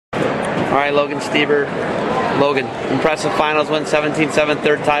All right, Logan Stieber. Logan, impressive finals win, 17-7,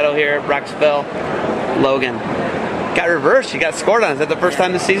 third title here at Brecksville. Logan, got reversed. You got scored on. Is that the first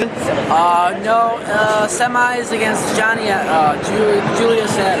time this season? No. Semis against Johnny at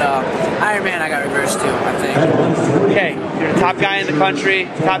Julius at Ironman. I got reversed too, I think. Okay, you're the top guy in the country,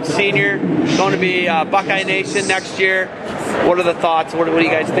 top senior, going to be Buckeye Nation next year. What are the thoughts? What do you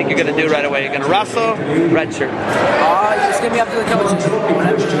guys think you're going to do right away? You're going to wrestle? Redshirt? It's going to be up to the coaches.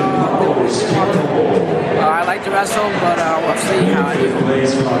 I like to wrestle, but we'll see how I do. I'm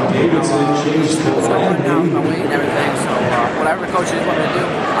going down my weight and everything, so whatever the coaches want me to do.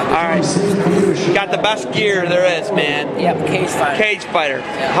 Alright. Got the best gear there is, man. Yep, cage fighter. Cage fighter.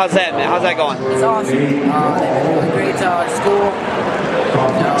 Yeah. How's that, man? How's that going? It's awesome. They've been really great school.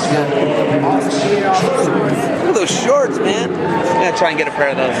 Got awesome gear, awesome shorts. Look at those shorts, man. I'm going to try and get a pair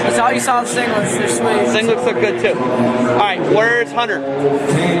of those. That's all you saw in singlets. They're sweet. Singlets look good, too. Alright, where's Hunter?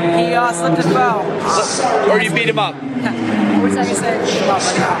 He slipped and fell. Or you beat him up? What's that you say?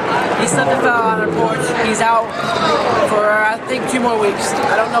 He slipped and fell on the porch. He's out for, I think, 2 more weeks.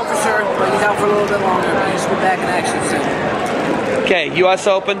 I don't know for sure, but he's out for a little bit longer. But he should be back in action soon. Okay, U.S.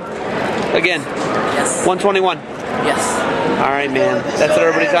 Open. Again. Yes. 121. Yes. All right, man. That's what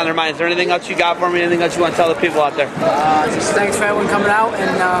everybody's on their mind. Is there anything else you got for me? Anything else you want to tell the people out there? Just thanks for everyone coming out,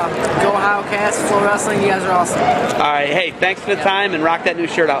 and go Ohio Cats, Flow Wrestling. You guys are awesome. All right. Hey, thanks for the time, and rock that new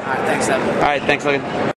shirt out. All right, thanks, Evan. All right, thanks, Logan.